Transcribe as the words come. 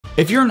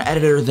If you're an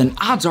editor, then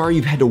odds are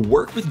you've had to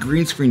work with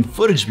green screen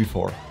footage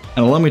before.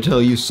 And let me tell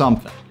you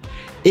something.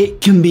 It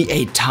can be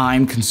a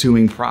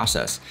time-consuming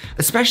process,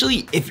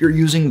 especially if you're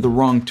using the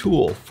wrong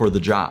tool for the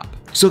job.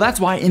 So that's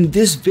why in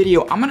this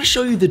video, I'm gonna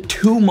show you the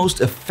 2 most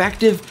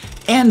effective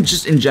and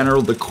just in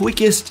general, the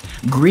quickest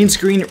green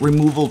screen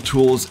removal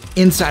tools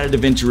inside of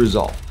DaVinci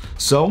Resolve.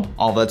 So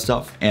all that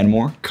stuff and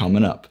more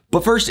coming up.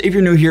 But first, if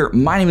you're new here,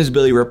 my name is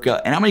Billy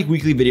Rybka and I make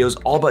weekly videos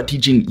all about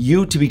teaching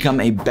you to become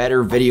a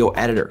better video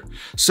editor.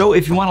 So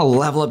if you wanna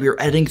level up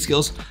your editing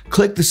skills,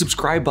 click the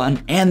subscribe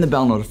button and the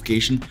bell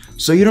notification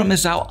so you don't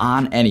miss out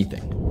on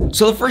anything.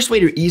 So the first way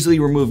to easily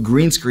remove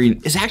green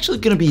screen is actually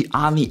gonna be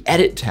on the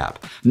Edit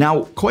tab.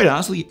 Now, quite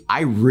honestly,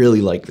 I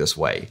really like this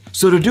way.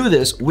 So to do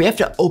this, we have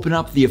to open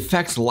up the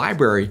effects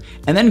library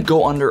and then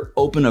go under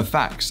Open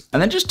Effects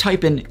and then just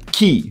type in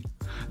Key.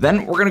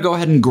 Then we're gonna go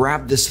ahead and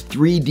grab this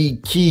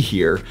 3D key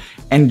here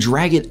and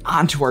drag it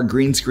onto our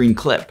green screen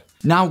clip.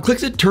 Now click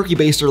the turkey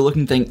baster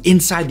looking thing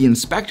inside the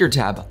Inspector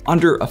tab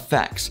under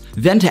Effects.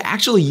 Then to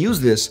actually use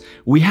this,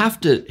 we have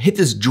to hit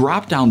this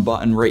drop down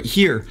button right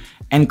here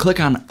and click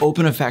on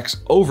Open Effects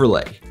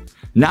Overlay.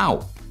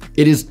 Now,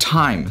 it is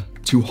time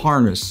to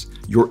harness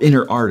your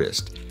inner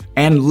artist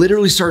and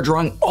literally start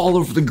drawing all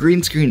over the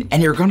green screen,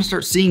 and you're gonna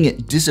start seeing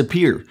it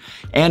disappear.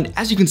 And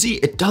as you can see,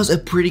 it does a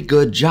pretty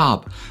good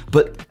job,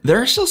 but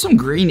there are still some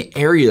green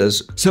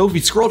areas. So if we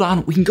scroll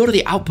down, we can go to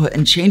the output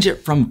and change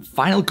it from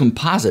Final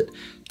Composite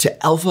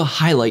to Alpha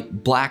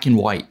Highlight Black and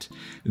White.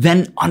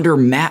 Then under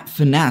Matte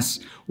Finesse,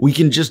 we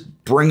can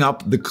just bring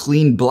up the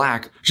clean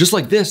black just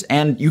like this,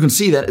 and you can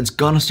see that it's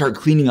gonna start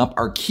cleaning up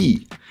our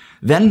key.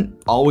 Then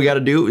all we gotta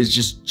do is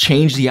just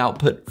change the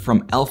output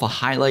from Alpha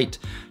Highlight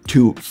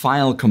to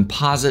Final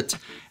Composite.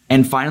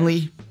 And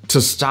finally,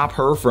 to stop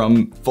her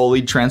from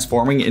fully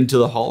transforming into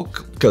the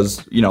Hulk,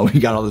 because you know,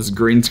 we got all this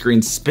green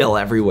screen spill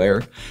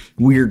everywhere,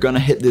 we're gonna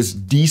hit this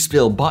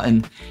despill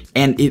button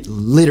and it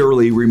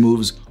literally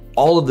removes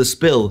all of the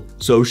spill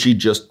so she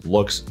just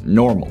looks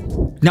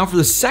normal. Now for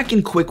the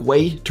second quick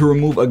way to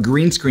remove a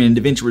green screen in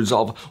DaVinci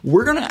Resolve,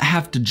 we're gonna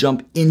have to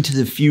jump into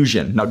the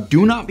Fusion. Now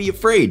do not be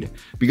afraid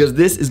because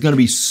this is gonna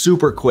be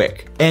super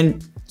quick.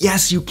 And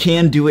yes, you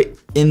can do it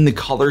in the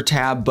color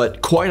tab,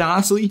 but quite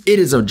honestly, it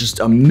is just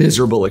a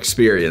miserable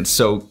experience.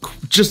 So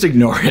just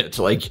ignore it,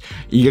 like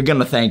you're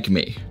gonna thank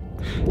me.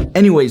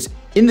 Anyways,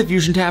 in the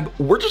Fusion tab,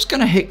 we're just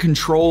gonna hit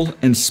Control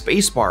and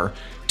Spacebar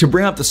to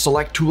bring up the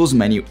Select Tools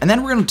menu, and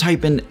then we're gonna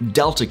type in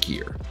Delta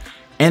Keyer,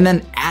 and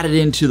then add it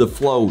into the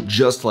flow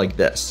just like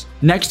this.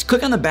 Next,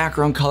 click on the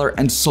background color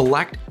and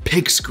select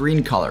Pick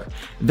Screen Color.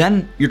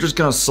 Then you're just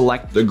gonna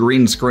select the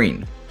green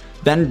screen.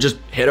 Then just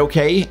hit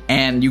OK,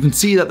 and you can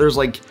see that there's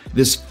like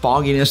this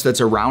fogginess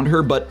that's around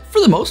her, but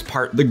for the most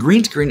part, the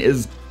green screen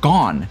is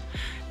gone.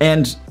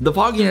 And the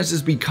fogginess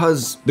is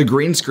because the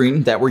green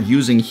screen that we're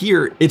using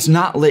here, it's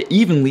not lit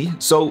evenly,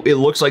 so it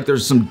looks like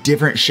there's some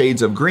different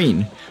shades of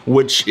green,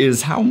 which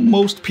is how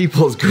most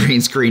people's green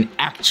screen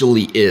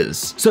actually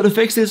is. So to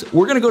fix this,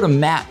 we're gonna go to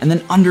Matte, and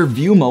then under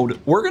View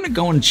Mode, we're gonna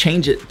go and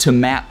change it to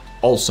Matte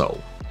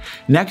also.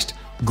 Next,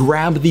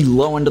 grab the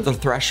low end of the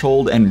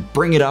threshold and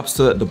bring it up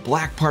so that the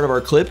black part of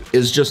our clip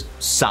is just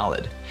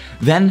solid.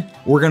 Then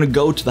we're gonna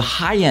go to the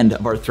high end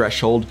of our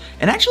threshold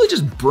and actually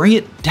just bring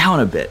it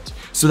down a bit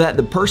so that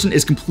the person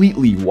is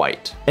completely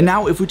white. And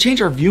now if we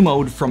change our view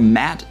mode from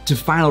matte to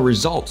final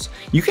results,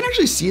 you can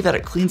actually see that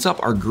it cleans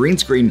up our green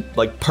screen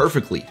like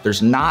perfectly.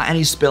 There's not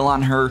any spill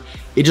on her.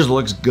 It just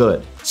looks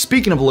good.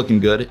 Speaking of looking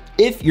good,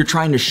 if you're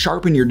trying to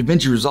sharpen your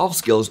DaVinci Resolve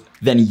skills,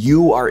 then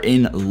you are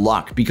in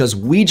luck because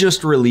we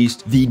just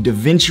released the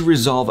DaVinci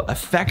Resolve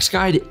Effects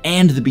Guide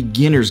and the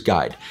Beginner's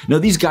Guide. Now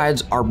these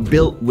guides are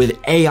built with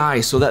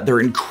AI so that they're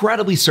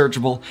incredibly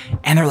searchable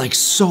and they're like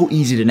so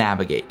easy to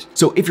navigate.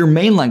 So if your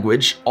main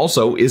language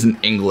also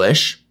isn't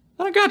English,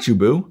 I got you,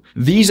 boo.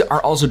 These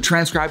are also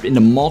transcribed into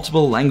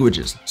multiple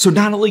languages. So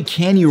not only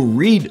can you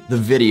read the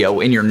video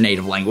in your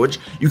native language,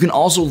 you can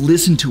also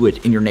listen to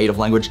it in your native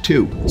language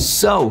too.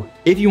 So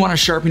if you want to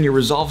sharpen your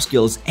Resolve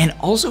skills and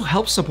also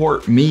help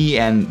support me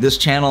and this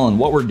channel and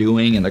what we're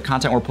doing and the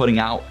content we're putting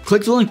out,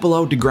 click the link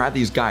below to grab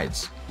these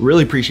guides.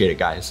 Really appreciate it,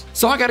 guys.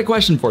 So I got a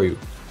question for you.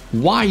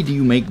 Why do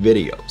you make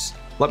videos?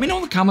 Let me know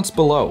in the comments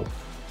below.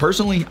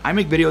 Personally, I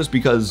make videos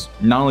because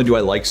not only do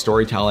I like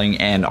storytelling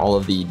and all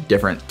of the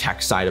different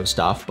tech side of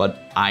stuff,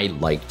 but I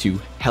like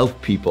to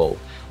help people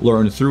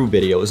learn through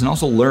videos and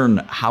also learn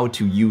how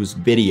to use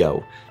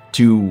video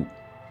to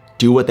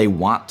do what they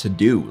want to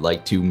do,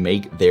 like to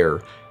make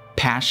their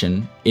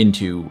passion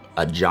into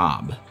a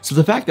job. So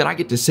the fact that I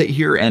get to sit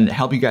here and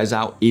help you guys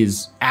out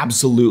is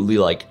absolutely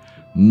like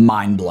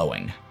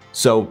mind-blowing.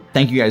 So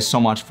thank you guys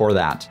so much for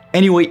that.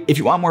 Anyway, if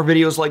you want more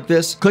videos like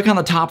this, click on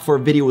the top for a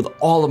video with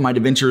all of my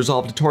DaVinci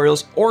Resolve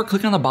tutorials, or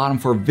click on the bottom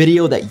for a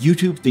video that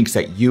YouTube thinks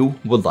that you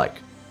would like.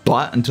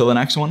 But until the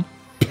next one,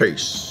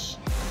 peace.